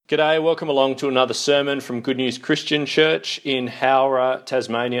G'day, welcome along to another sermon from Good News Christian Church in Howrah,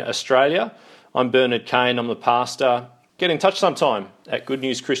 Tasmania, Australia. I'm Bernard Kane, I'm the pastor. Get in touch sometime at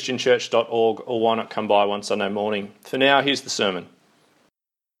goodnewschristianchurch.org, or why not come by one Sunday morning. For now, here's the sermon.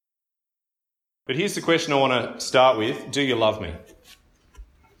 But here's the question I want to start with. Do you love me?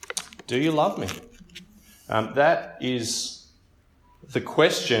 Do you love me? That is the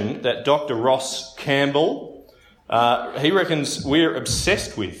question that Dr. Ross Campbell, he reckons we're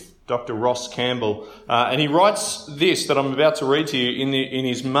obsessed with, Dr. Ross Campbell. And he writes this that I'm about to read to you in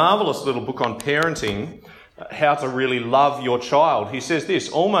his marvellous little book on parenting, How to Really Love Your Child. He says this: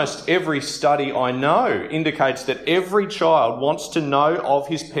 almost every study I know indicates that every child wants to know of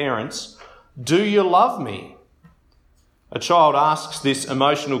his parents, do you love me? A child asks this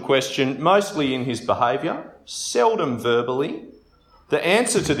emotional question mostly in his behaviour, seldom verbally. The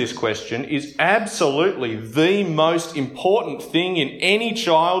answer to this question is absolutely the most important thing in any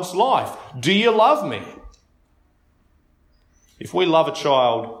child's life. Do you love me? If we love a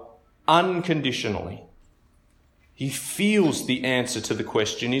child unconditionally, he feels the answer to the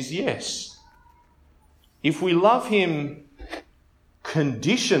question is yes. If we love him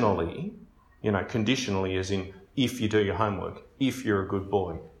conditionally, conditionally as in if you do your homework, if you're a good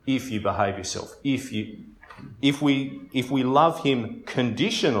boy, if you behave yourself, if we love him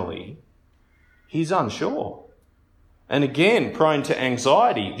conditionally, he's unsure. And again, prone to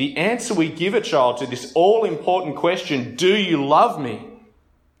anxiety. The answer we give a child to this all-important question, do you love me,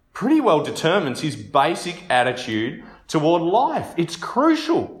 pretty well determines his basic attitude toward life. It's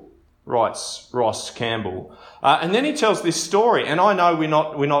crucial, writes Ross Campbell. And then he tells this story, and I know we're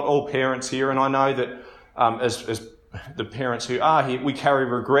not all parents here, and I know that as the parents who are here, we carry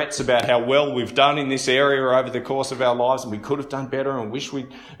regrets about how well we've done in this area over the course of our lives, and we could have done better and wish we...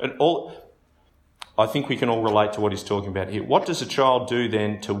 I think we can all relate to what he's talking about here. What does a child do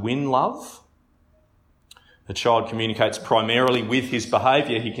then to win love? The child communicates primarily with his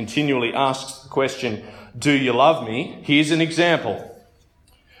behaviour. He continually asks the question, do you love me? Here's an example.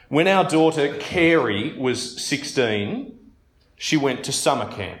 When our daughter Carrie was 16, she went to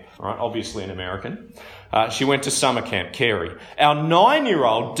summer camp, right? Obviously an American. She went to summer camp, Carrie. Our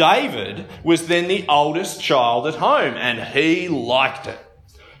 9-year-old David was then the oldest child at home, and he liked it.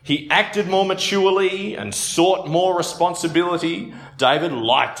 He acted more maturely and sought more responsibility. David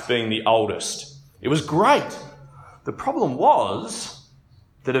liked being the oldest. It was great. The problem was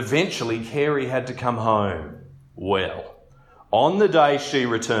that eventually Carrie had to come home. Well, on the day she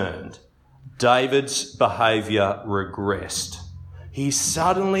returned, David's behaviour regressed. He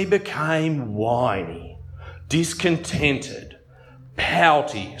suddenly became whiny, discontented,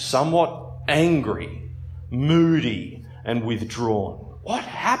 pouty, somewhat angry, moody, and withdrawn. What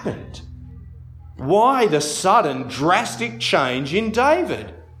happened? Why the sudden drastic change in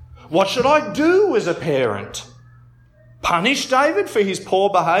David? What should I do as a parent? Punish David for his poor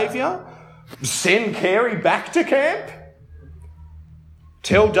behaviour? Send Carrie back to camp?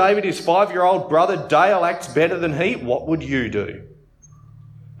 Tell David his 5-year-old brother Dale acts better than he? What would you do?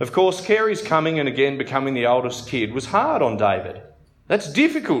 Of course, Carrie's coming and again becoming the oldest kid was hard on David. That's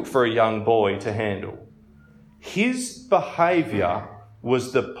difficult for a young boy to handle. His behaviour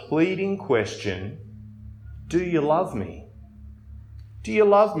was the pleading question, do you love me? Do you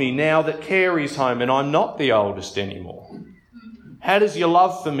love me now that Carrie's home and I'm not the oldest anymore? How does your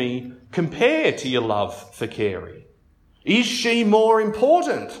love for me compare to your love for Carrie? Is she more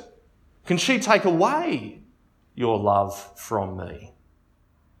important? Can she take away your love from me?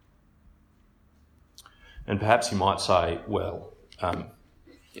 And perhaps you might say, well,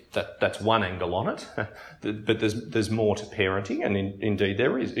 that's one angle on it, but there's more to parenting, and indeed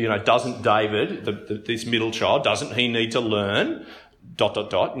there is. Doesn't David, this middle child, doesn't he need to learn ...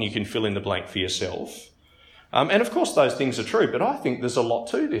 and you can fill in the blank for yourself. And of course those things are true, but I think there's a lot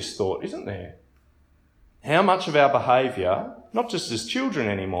to this thought, isn't there? How much of our behaviour, not just as children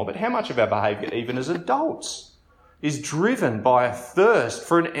anymore, but how much of our behaviour even as adults is driven by a thirst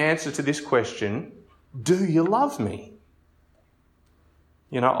for an answer to this question, do you love me?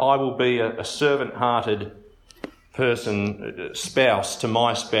 I will be a servant-hearted spouse to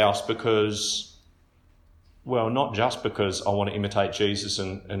my spouse because, well, not just because I want to imitate Jesus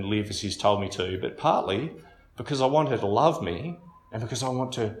and live as he's told me to, but partly because I want her to love me and because I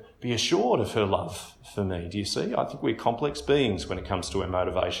want to be assured of her love for me. Do you see? I think we're complex beings when it comes to our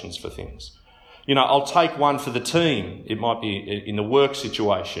motivations for things. I'll take one for the team. It might be in the work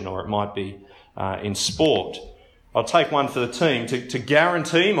situation, or it might be in sport. I'll take one for the team to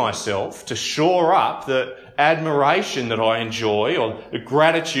guarantee myself, to shore up the admiration that I enjoy, or the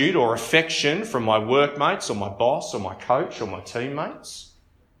gratitude or affection from my workmates or my boss or my coach or my teammates.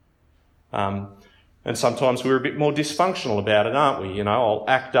 And sometimes we're a bit more dysfunctional about it, aren't we? I'll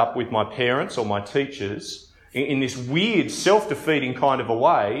act up with my parents or my teachers in this weird self-defeating kind of a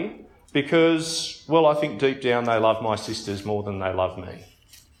way because, well, I think deep down they love my sisters more than they love me.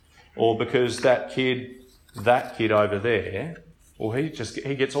 Or because that kid over there, well, he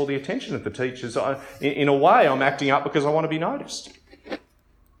gets all the attention of the teachers. In a way, I'm acting up because I want to be noticed.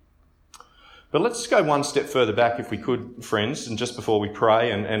 But let's go one step further back if we could, friends, and just before we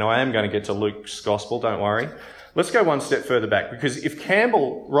pray, and I am going to get to Luke's Gospel, don't worry. Let's go one step further back, because if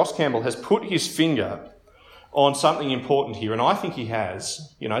Ross Campbell has put his finger on something important here, and I think he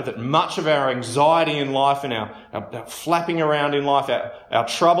has, that much of our anxiety in life and our flapping around in life, our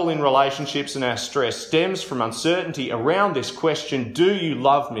trouble in relationships and our stress stems from uncertainty around this question, do you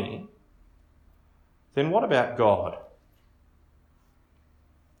love me? Then what about God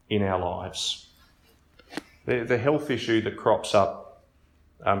in our lives? The health issue that crops up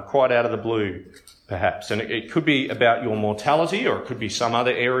quite out of the blue, perhaps. And it could be about your mortality, or it could be some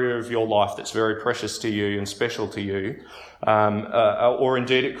other area of your life that's very precious to you and special to you. Or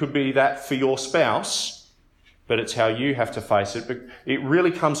indeed it could be that for your spouse, but it's how you have to face it. But it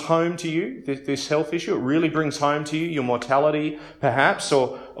really comes home to you, this health issue. It really brings home to you your mortality, perhaps,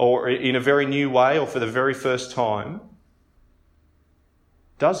 or in a very new way, or for the very first time.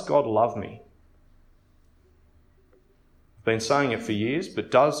 Does God love me? I've been saying it for years, but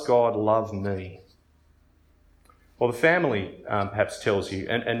does God love me? Well, the family perhaps tells you,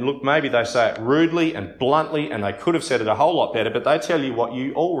 and look, maybe they say it rudely and bluntly, and they could have said it a whole lot better, but they tell you what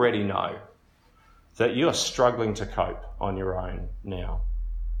you already know, that you are struggling to cope on your own now.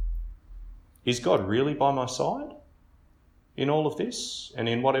 Is God really by my side in all of this and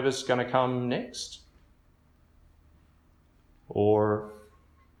in whatever's going to come next? Or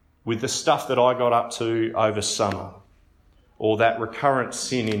with the stuff that I got up to over summer, or that recurrent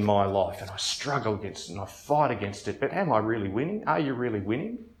sin in my life, and I struggle against it and I fight against it, but am I really winning? Are you really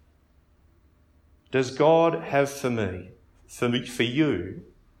winning? Does God have for you,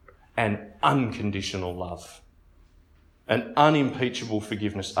 an unconditional love, an unimpeachable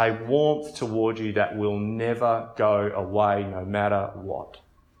forgiveness, a warmth toward you that will never go away no matter what?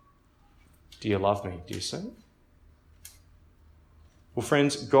 Do you love me? Do you see? Well,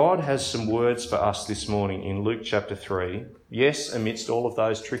 friends, God has some words for us this morning in Luke chapter 3. Yes, amidst all of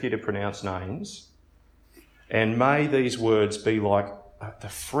those tricky to pronounce names. And may these words be like the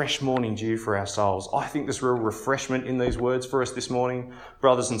fresh morning dew for our souls. I think there's real refreshment in these words for us this morning,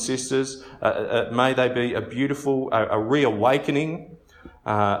 brothers and sisters. May they be a beautiful, a reawakening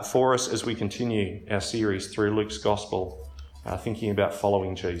for us as we continue our series through Luke's Gospel, thinking about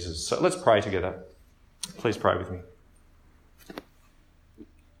following Jesus. So let's pray together. Please pray with me.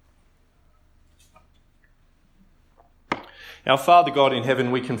 Our Father God in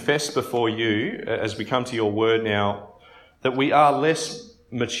heaven, we confess before you, as we come to your word now, that we are less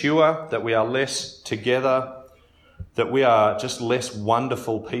mature, that we are less together, that we are just less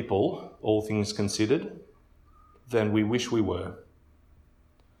wonderful people, all things considered, than we wish we were.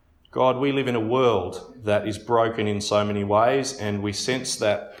 God, we live in a world that is broken in so many ways, and we sense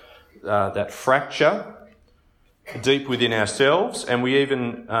that fracture deep within ourselves, and we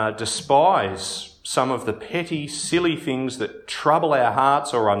even despise some of the petty, silly things that trouble our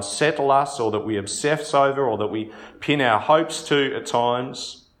hearts or unsettle us, or that we obsess over, or that we pin our hopes to at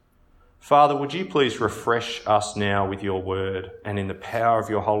times. Father, would you please refresh us now with your word, and in the power of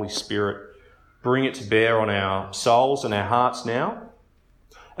your Holy Spirit, bring it to bear on our souls and our hearts now.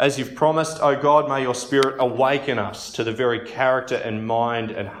 As you've promised, O God, may your Spirit awaken us to the very character and mind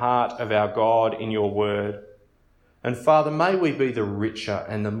and heart of our God in your word. And Father, may we be the richer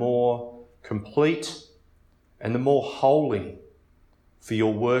and the more complete and the more holy for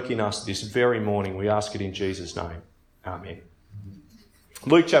your work in us this very morning. We ask it in Jesus' name. Amen.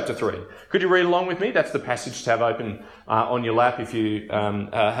 Luke chapter 3. Could you read along with me? That's the passage to have open on your lap if you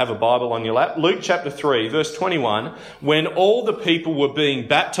have a Bible on your lap. Luke chapter 3, verse 21. When all the people were being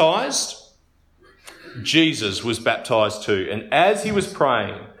baptised, Jesus was baptised too. And as he was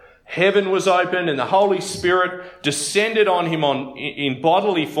praying, heaven was opened and the Holy Spirit descended on him in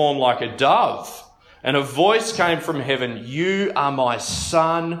bodily form like a dove. And a voice came from heaven, "You are my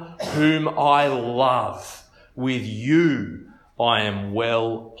Son, whom I love. With you I am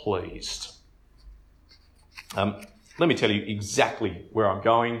well pleased." Let me tell you exactly where I'm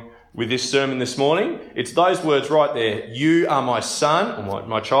going with this sermon this morning. It's those words right there. You are my son, or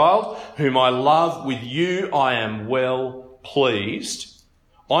my child, whom I love. With you I am well pleased.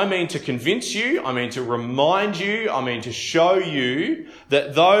 I mean to convince you, I mean to remind you, I mean to show you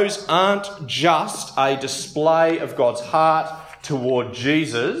that those aren't just a display of God's heart toward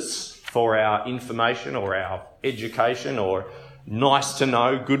Jesus, for our information or our education or nice to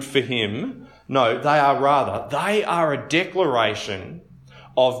know, good for him. No, they are a declaration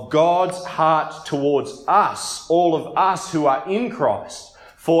of God's heart towards us, all of us who are in Christ,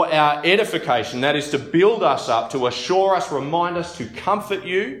 for our edification. That is to build us up, to assure us, remind us, to comfort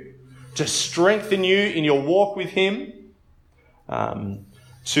you, to strengthen you in your walk with him,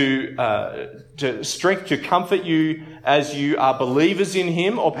 to comfort you as you are believers in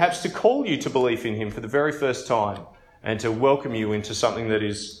him, or perhaps to call you to belief in him for the very first time, and to welcome you into something that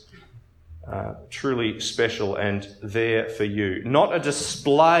is truly special and there for you. Not a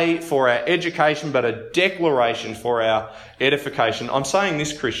display for our education, but a declaration for our edification. I'm saying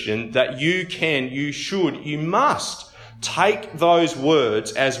this, Christian, that you can, you should, you must take those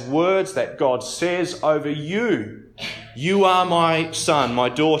words as words that God says over you. You are my son, my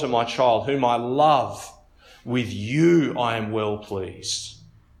daughter, my child, whom I love. With you I am well pleased.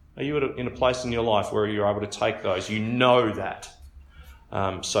 Are you in a place in your life where you're able to take those? You know that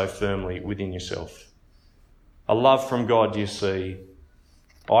so firmly within yourself. A love from God, you see,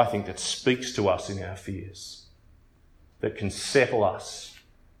 I think that speaks to us in our fears, that can settle us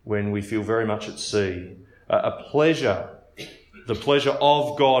when we feel very much at sea. A pleasure, the pleasure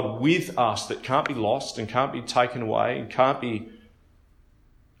of God with us that can't be lost and can't be taken away and can't be,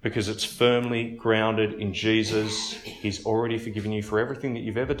 because it's firmly grounded in Jesus. He's already forgiven you for everything that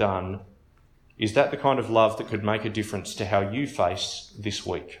you've ever done. Is that the kind of love that could make a difference to how you face this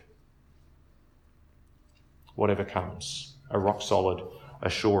week? Whatever comes, a rock-solid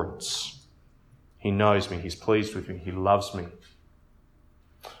assurance. He knows me, he's pleased with me, he loves me.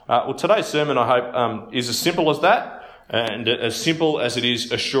 Well, today's sermon, I hope, is as simple as that, and as simple as it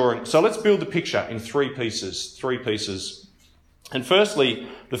is assuring. So let's build the picture in three pieces. And firstly,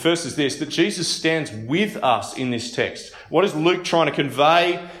 the first is this, that Jesus stands with us in this text. What is Luke trying to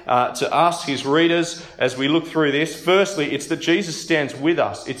convey to us, his readers, as we look through this? Firstly, it's that Jesus stands with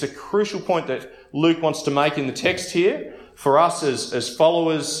us. It's a crucial point that Luke wants to make in the text here for us as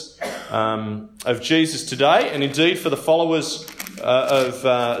followers of Jesus today, and indeed for the followers of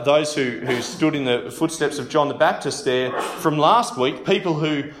those who stood in the footsteps of John the Baptist there from last week, people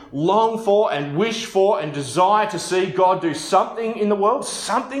who long for and wish for and desire to see God do something in the world.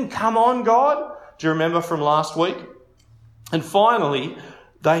 Something, come on, God. Do you remember from last week? And finally,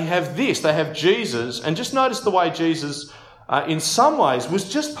 they have Jesus, and just notice the way Jesus, in some ways, was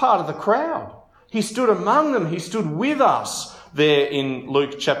just part of the crowd. He stood among them, he stood with us there in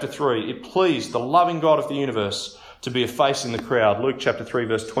Luke chapter 3. It pleased the loving God of the universe to be a face in the crowd. Luke chapter 3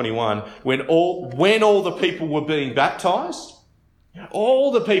 verse 21, when all the people were being baptised,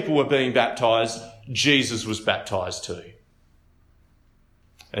 Jesus was baptised too.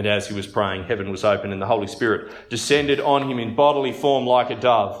 And as he was praying, heaven was opened and the Holy Spirit descended on him in bodily form like a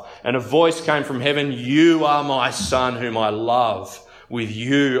dove. And a voice came from heaven, "You are my son whom I love. With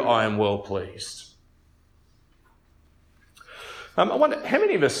you I am well pleased." I wonder, how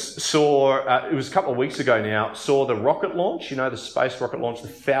many of us saw, it was a couple of weeks ago now, saw the rocket launch, the space rocket launch, the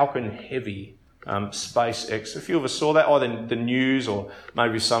Falcon Heavy, SpaceX. A few of us saw that, either the news or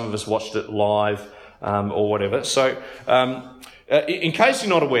maybe some of us watched it live or whatever. So in case you're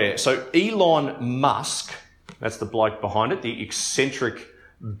not aware, so Elon Musk, that's the bloke behind it, the eccentric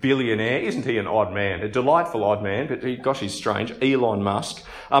billionaire. Isn't he an odd man? A delightful odd man, but he's strange. Elon Musk.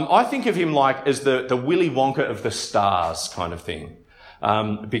 I think of him like as the Willy Wonka of the stars kind of thing.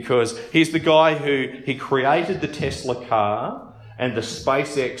 Because he's the guy he created the Tesla car and the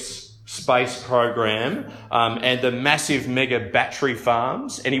SpaceX space program, and the massive mega battery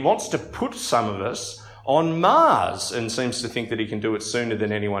farms. And he wants to put some of us on Mars and seems to think that he can do it sooner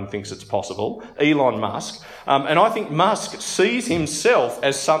than anyone thinks it's possible. Elon Musk. And I think Musk sees himself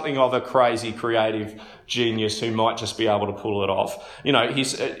as something of a crazy creative genius who might just be able to pull it off.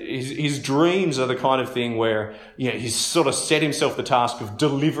 His dreams are the kind of thing where he's sort of set himself the task of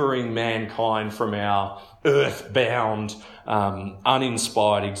delivering mankind from our earthbound,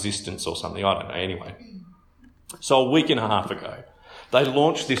 uninspired existence or something. I don't know. Anyway. So a week and a half ago, they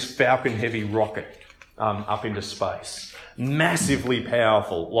launched this Falcon Heavy rocket up into space. Massively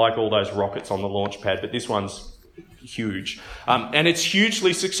powerful, like all those rockets on the launch pad, but this one's huge. And it's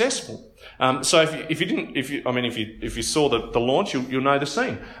hugely successful. So if you saw the launch, you'll know the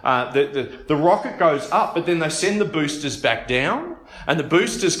scene. The rocket goes up, but then they send the boosters back down, and the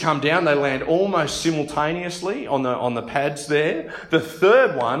boosters come down. They land almost simultaneously on the pads there. The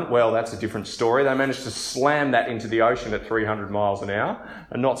third one, well, that's a different story. They managed to slam that into the ocean at 300 miles an hour,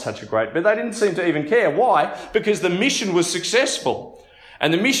 and not such a great. But they didn't seem to even care. Why? Because the mission was successful.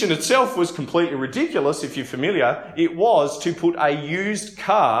 And the mission itself was completely ridiculous, if you're familiar. It was to put a used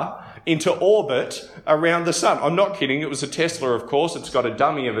car into orbit around the sun. I'm not kidding. It was a Tesla, of course. It's got a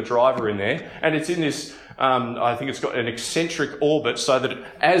dummy of a driver in there, and it's in this, I think it's got an eccentric orbit so that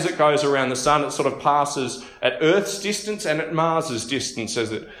as it goes around the sun, it sort of passes at Earth's distance and at Mars's distance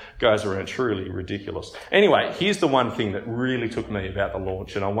as it goes around. Truly ridiculous. Anyway, here's the one thing that really took me about the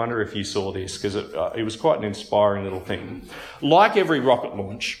launch, and I wonder if you saw this, because it was quite an inspiring little thing. Like every rocket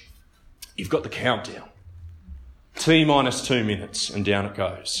launch, you've got the countdown. T minus 2 minutes, and down it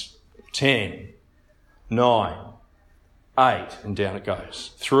goes. 10, 9, 8, and down it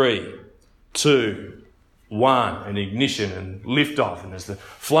goes. 3, 2, 1, and ignition and liftoff, and there's the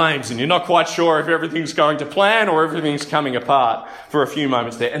flames, and you're not quite sure if everything's going to plan or everything's coming apart for a few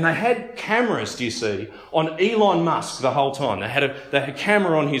moments there. And they had cameras, do you see, on Elon Musk the whole time. They had a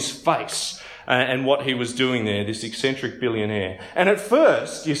camera on his face and what he was doing there, this eccentric billionaire. And at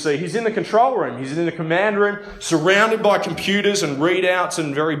first, you see, he's in the control room, he's in the command room, surrounded by computers and readouts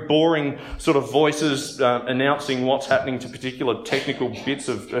and very boring sort of voices announcing what's happening to particular technical bits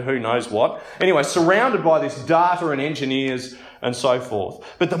of who knows what. Anyway, surrounded by this data and engineers and so forth.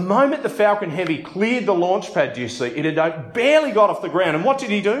 But the moment the Falcon Heavy cleared the launch pad, do you see, it had barely got off the ground. And what did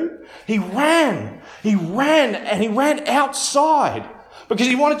he do? He ran outside, because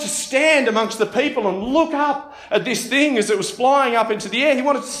he wanted to stand amongst the people and look up at this thing as it was flying up into the air. He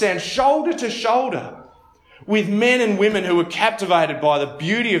wanted to stand shoulder to shoulder with men and women who were captivated by the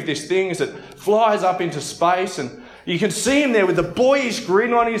beauty of this thing as it flies up into space. And you can see him there with the boyish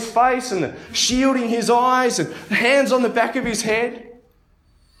grin on his face and shielding his eyes and hands on the back of his head.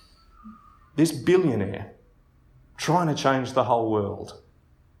 This billionaire trying to change the whole world,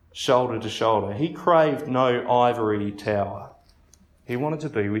 shoulder to shoulder. He craved no ivory tower. He wanted to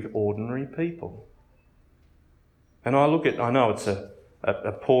be with ordinary people. And I know it's a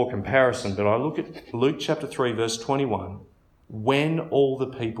poor comparison, but I look at Luke chapter 3, verse 21. When all the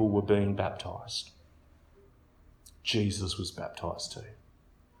people were being baptised, Jesus was baptised too.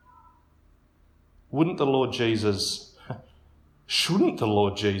 Shouldn't the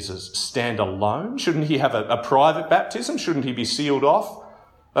Lord Jesus stand alone? Shouldn't he have a private baptism? Shouldn't he be sealed off?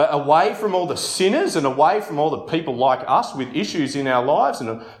 Away from all the sinners and away from all the people like us with issues in our lives and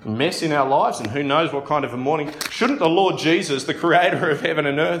a mess in our lives and who knows what kind of a morning. Shouldn't the Lord Jesus, the creator of heaven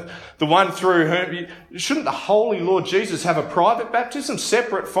and earth, the one through whom, shouldn't the holy Lord Jesus have a private baptism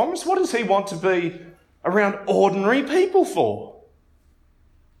separate from us? What does he want to be around ordinary people for?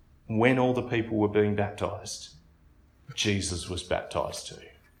 When all the people were being baptised, Jesus was baptised too.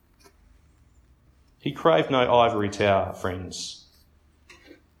 He craved no ivory tower, friends,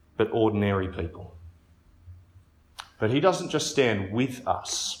 but ordinary people. But he doesn't just stand with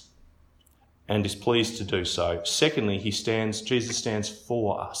us and is pleased to do so. Secondly, Jesus stands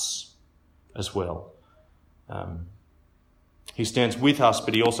for us as well. He stands with us,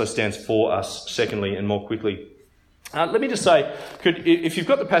 but he also stands for us, secondly, and more quickly. Let me just say, if you've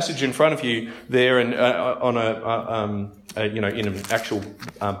got the passage in front of you there and in an actual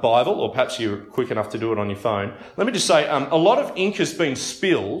Bible, or perhaps you're quick enough to do it on your phone, let me just say, a lot of ink has been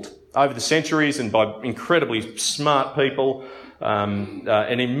spilled over the centuries and by incredibly smart people, and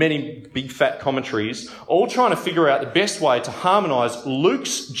in many big fat commentaries, all trying to figure out the best way to harmonise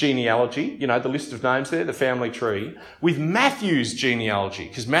Luke's genealogy, the list of names there, the family tree, with Matthew's genealogy,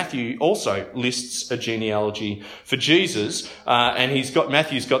 because Matthew also lists a genealogy for Jesus, and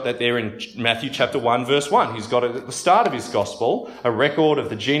Matthew's got that there in Matthew chapter 1 verse 1. He's got it at the start of his gospel, a record of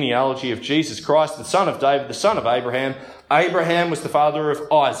the genealogy of Jesus Christ, the son of David, the son of Abraham. Abraham was the father of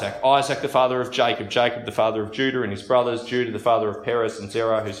Isaac, Isaac the father of Jacob, Jacob the father of Judah and his brothers, Judah the father of Perez and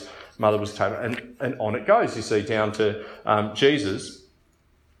Zerah, whose mother was Tamar, and on it goes, you see, down to Jesus.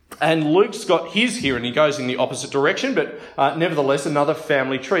 And Luke's got his here, and he goes in the opposite direction, but nevertheless another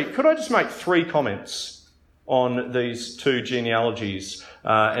family tree. Could I just make 3 comments on these 2 genealogies?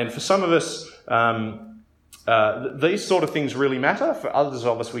 And for some of us, these sort of things really matter. For others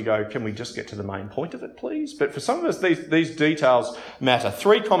of us, we go, can we just get to the main point of it, please? But for some of us, these details matter.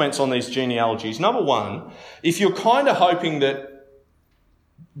 3 comments on these genealogies. Number 1, if you're kind of hoping that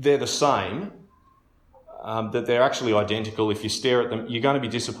they're the same, that they're actually identical, if you stare at them, you're going to be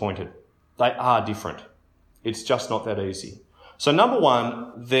disappointed. They are different. It's just not that easy. So number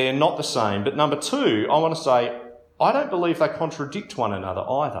 1, they're not the same. But number 2, I want to say, I don't believe they contradict one another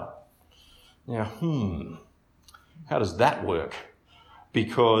either. Now, how does that work?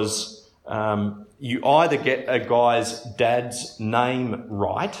 Because you either get a guy's dad's name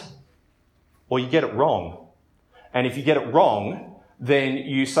right or you get it wrong. And if you get it wrong, then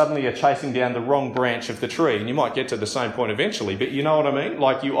you suddenly are chasing down the wrong branch of the tree. And you might get to the same point eventually, but you know what I mean?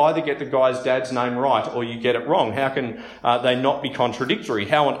 Like, you either get the guy's dad's name right or you get it wrong. How can they not be contradictory?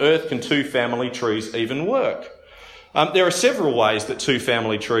 How on earth can two family trees even work? There are several ways that two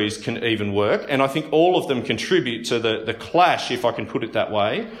family trees can even work, and I think all of them contribute to the clash, if I can put it that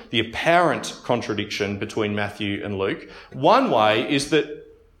way, the apparent contradiction between Matthew and Luke. One way is that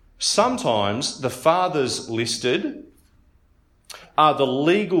sometimes the fathers listed are the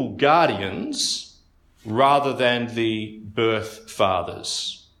legal guardians rather than the birth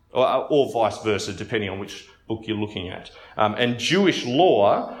fathers, or vice versa, depending on which book you're looking at. And Jewish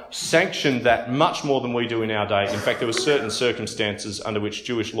law sanctioned that much more than we do in our day. In fact, there were certain circumstances under which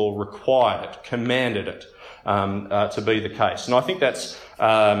Jewish law required it, commanded it to be the case. And I think that's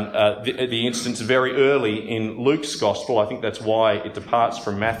the instance very early in Luke's gospel. I think that's why it departs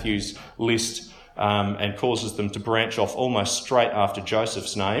from Matthew's list and causes them to branch off almost straight after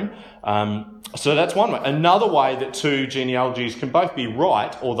Joseph's name. So that's one way. Another way that two genealogies can both be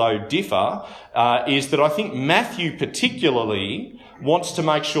right, although differ, is that I think Matthew particularly wants to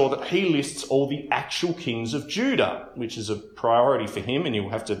make sure that he lists all the actual kings of Judah, which is a priority for him, and you'll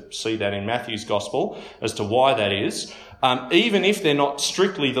have to see that in Matthew's gospel as to why that is. Even if they're not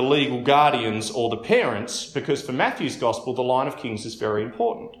strictly the legal guardians or the parents, because for Matthew's gospel, the line of kings is very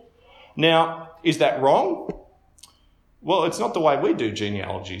important. Now, is that wrong? Well, it's not the way we do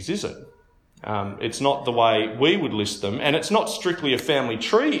genealogies, is it? It's not the way we would list them, and it's not strictly a family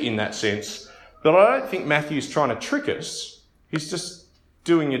tree in that sense, but I don't think Matthew's trying to trick us. He's just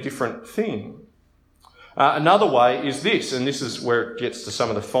doing a different thing. Another way is this, and this is where it gets to some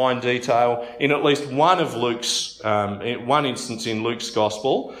of the fine detail. In at least one of Luke's, one instance in Luke's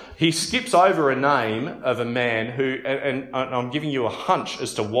gospel, he skips over a name of a man who, and I'm giving you a hunch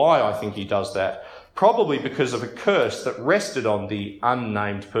as to why I think he does that, probably because of a curse that rested on the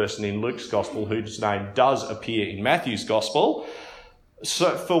unnamed person in Luke's gospel, whose name does appear in Matthew's gospel.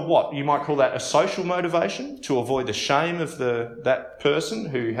 So for what? You might call that a social motivation, to avoid the shame of that person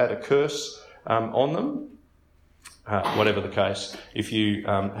who had a curse on them. Whatever the case, if you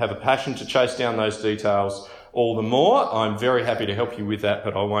have a passion to chase down those details, all the more. I'm very happy to help you with that,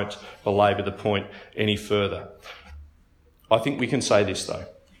 but I won't belabour the point any further. I think we can say this, though.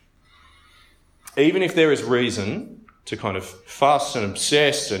 Even if there is reason to kind of fuss and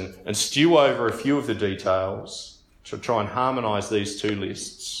obsess and stew over a few of the details to try and harmonise these two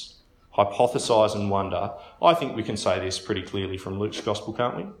lists, hypothesise and wonder, I think we can say this pretty clearly from Luke's gospel,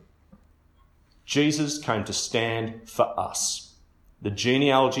 can't we? Jesus came to stand for us. The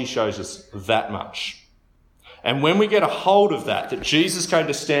genealogy shows us that much. And when we get a hold of that Jesus came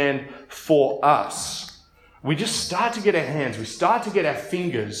to stand for us, we just start to get our hands, we start to get our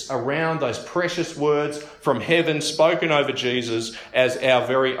fingers around those precious words from heaven spoken over Jesus as our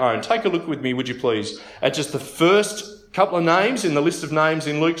very own. Take a look with me, would you please, at just the first couple of names in the list of names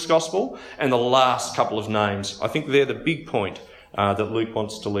in Luke's gospel and the last couple of names. I think they're the big point that Luke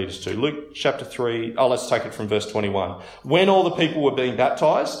wants to lead us to. Luke chapter 3, let's take it from verse 21. When all the people were being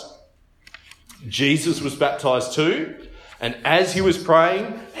baptised, Jesus was baptised too, and as he was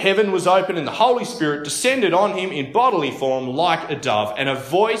praying, heaven was open and the Holy Spirit descended on him in bodily form like a dove, and a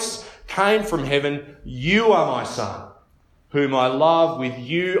voice came from heaven, "You are my son, whom I love. With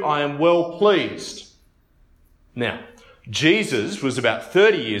you I am well pleased." Now, Jesus was about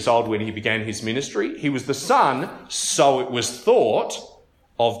 30 years old when he began his ministry. He was the son, so it was thought,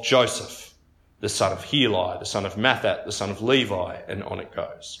 of Joseph, the son of Heli, the son of Mathat, the son of Levi, and on it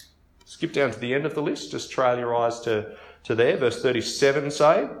goes. Skip down to the end of the list, just trail your eyes to there. Verse 37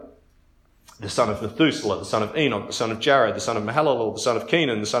 say, the son of Methuselah, the son of Enoch, the son of Jared, the son of Mahalalel, the son of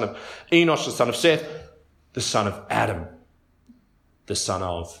Kenan, the son of Enosh, the son of Seth, the son of Adam, the son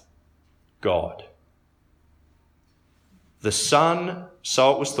of God. The son,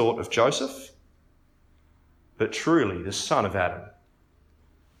 so it was thought, of Joseph, but truly the son of Adam,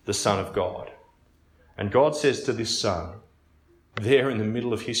 the son of God. And God says to this son, there in the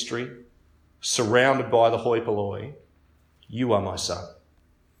middle of history, surrounded by the hoi polloi, "You are my son,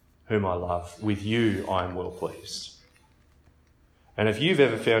 whom I love. With you I am well pleased." And if you've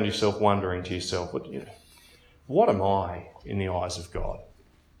ever found yourself wondering to yourself, what am I in the eyes of God?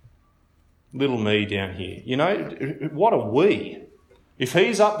 Little me down here. What are we? If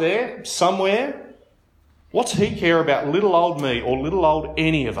he's up there somewhere, what's he care about little old me or little old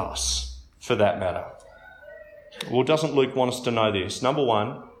any of us, for that matter? Well, doesn't Luke want us to know this? Number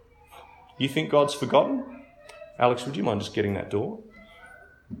one, you think God's forgotten? Alex, would you mind just getting that door?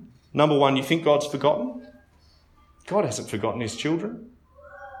 Number one, you think God's forgotten? God hasn't forgotten his children.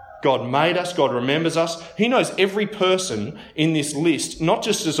 God made us. God remembers us. He knows every person in this list, not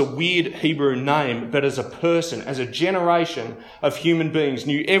just as a weird Hebrew name, but as a person, as a generation of human beings.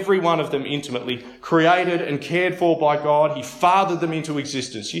 Knew every one of them intimately, created and cared for by God. He fathered them into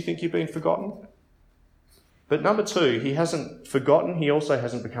existence. You think you've been forgotten? But number two, he hasn't forgotten. He also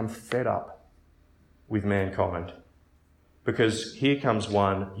hasn't become fed up with mankind. Because here comes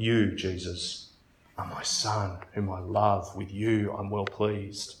one, you, Jesus, are my son, whom I love. With you I'm well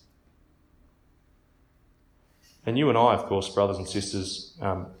pleased. And you and I, of course, brothers and sisters,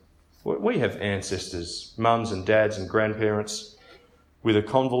 we have ancestors, mums and dads and grandparents with a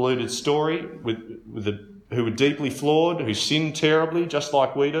convoluted story, who were deeply flawed, who sinned terribly, just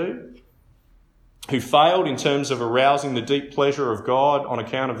like we do, who failed in terms of arousing the deep pleasure of God on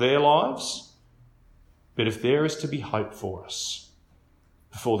account of their lives. But if there is to be hope for us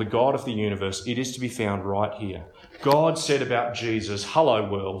before the God of the universe, it is to be found right here. God said about Jesus, hello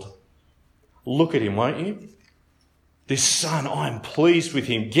world, look at him, won't you? This son, I am pleased with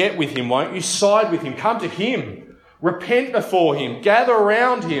him. Get with him, won't you? Side with him. Come to him. Repent before him. Gather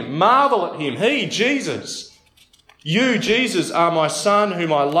around him. Marvel at him. He, Jesus. You, Jesus, are my son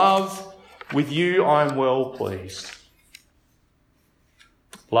whom I love. With you I am well pleased.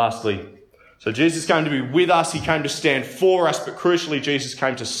 Lastly, so Jesus came to be with us. He came to stand for us, but crucially, Jesus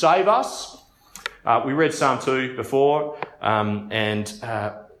came to save us. We read Psalm 2 before, and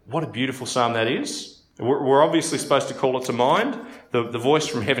what a beautiful psalm that is. We're obviously supposed to call it to mind. The voice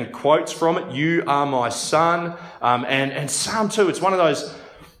from heaven quotes from it, you are my son. And Psalm 2, it's one of those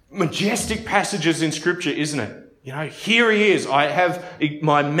majestic passages in Scripture, isn't it? You know, here he is. I have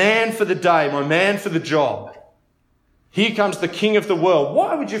my man for the day, my man for the job. Here comes the king of the world.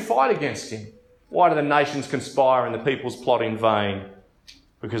 Why would you fight against him? Why do the nations conspire and the peoples plot in vain?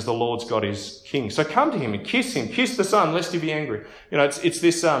 Because the Lord's God is king. So come to him and kiss him. Kiss the son, lest he be angry. You know, it's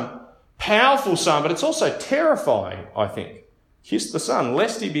this powerful psalm, but it's also terrifying, I think. Kiss the son,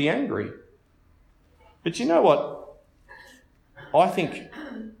 lest he be angry. But you know what? I think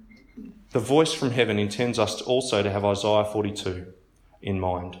the voice from heaven intends us also to have Isaiah 42 in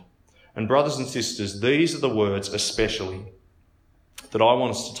mind. And brothers and sisters, these are the words especially that I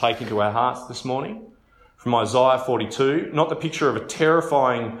want us to take into our hearts this morning. From Isaiah 42, not the picture of a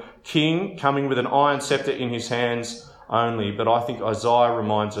terrifying king coming with an iron scepter in his hands only, but I think Isaiah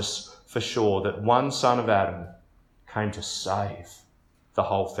reminds us for sure that one son of Adam came to save the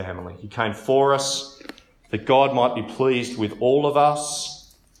whole family. He came for us, that God might be pleased with all of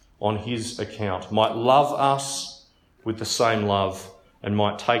us on his account, might love us with the same love, and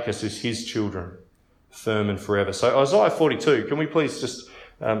might take us as his children, firm and forever. So Isaiah 42, can we please just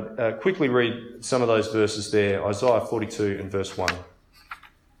quickly read some of those verses there? Isaiah 42 and verse 1.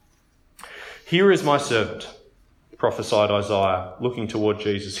 Here is my servant, prophesied Isaiah, looking toward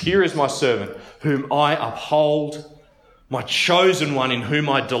Jesus. Here is my servant, whom I uphold, my chosen one in whom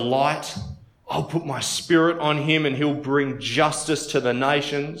I delight. I'll put my spirit on him and he'll bring justice to the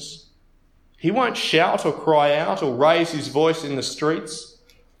nations. He won't shout or cry out or raise his voice in the streets.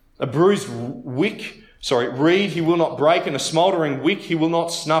 A bruised reed he will not break, and a smouldering wick he will not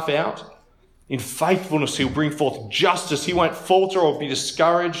snuff out. In faithfulness he'll bring forth justice. He won't falter or be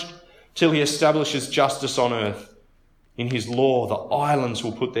discouraged till he establishes justice on earth. In his law the islands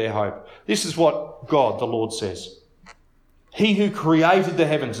will put their hope. This is what God, the Lord, says. He who created the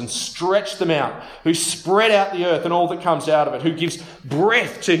heavens and stretched them out, who spread out the earth and all that comes out of it, who gives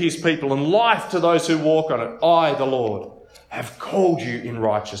breath to his people and life to those who walk on it, I, the Lord, have called you in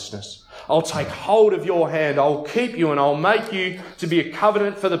righteousness. I'll take hold of your hand, I'll keep you, and I'll make you to be a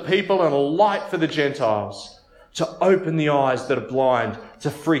covenant for the people and a light for the Gentiles, to open the eyes that are blind,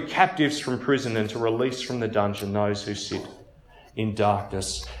 to free captives from prison and to release from the dungeon those who sit in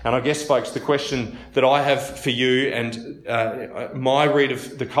darkness. And I guess, folks, the question that I have for you and my read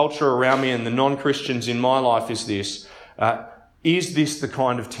of the culture around me and the non-Christians in my life is this. Is this the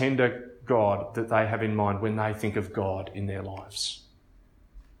kind of tender God that they have in mind when they think of God in their lives?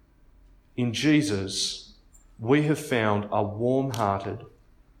 In Jesus, we have found a warm-hearted,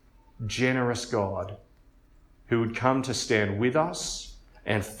 generous God who would come to stand with us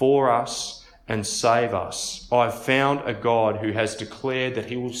and for us and save us. I've found a God who has declared that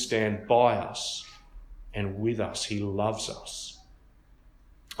he will stand by us and with us. He loves us.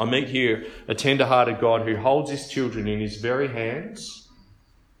 I meet here a tender-hearted God who holds his children in his very hands,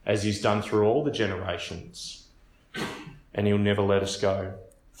 as he's done through all the generations, and he'll never let us go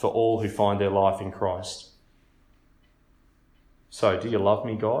for all who find their life in Christ. So, do you love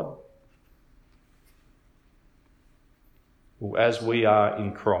me, God? Well, as we are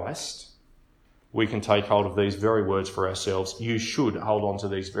in Christ, we can take hold of these very words for ourselves. You should hold on to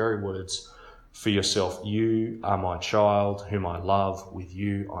these very words for yourself. You are my child, whom I love. With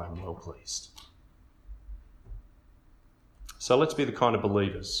you I am well pleased. So let's be the kind of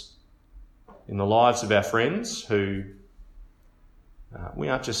believers in the lives of our friends who we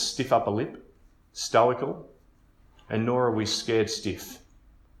aren't just stiff upper lip, stoical, and nor are we scared stiff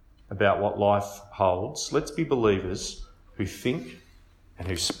about what life holds. Let's be believers who think and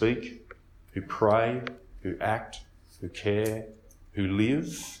who speak, who pray, who act, who care, who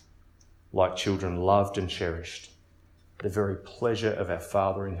live like children loved and cherished, the very pleasure of our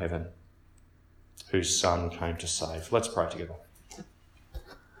Father in heaven, whose Son came to save. Let's pray together.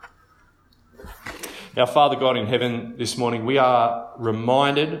 Our Father God in heaven, this morning we are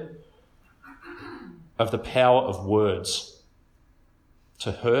reminded of the power of words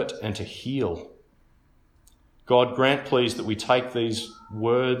to hurt and to heal. God, grant please that we take these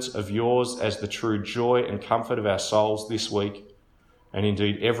words of yours as the true joy and comfort of our souls this week and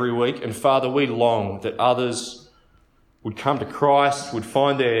indeed every week. And Father, we long that others would come to Christ, would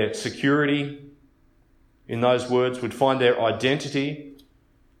find their security in those words, would find their identity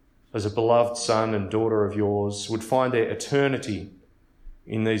as a beloved son and daughter of yours, would find their eternity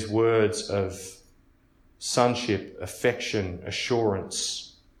in these words of sonship, affection,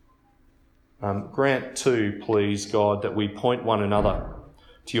 assurance. Grant too, please, God, that we point one another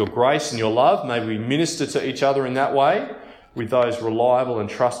to your grace and your love. May we minister to each other in that way with those reliable and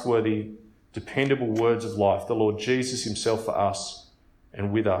trustworthy, dependable words of life, the Lord Jesus himself for us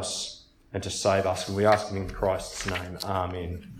and with us and to save us. And we ask him in Christ's name. Amen.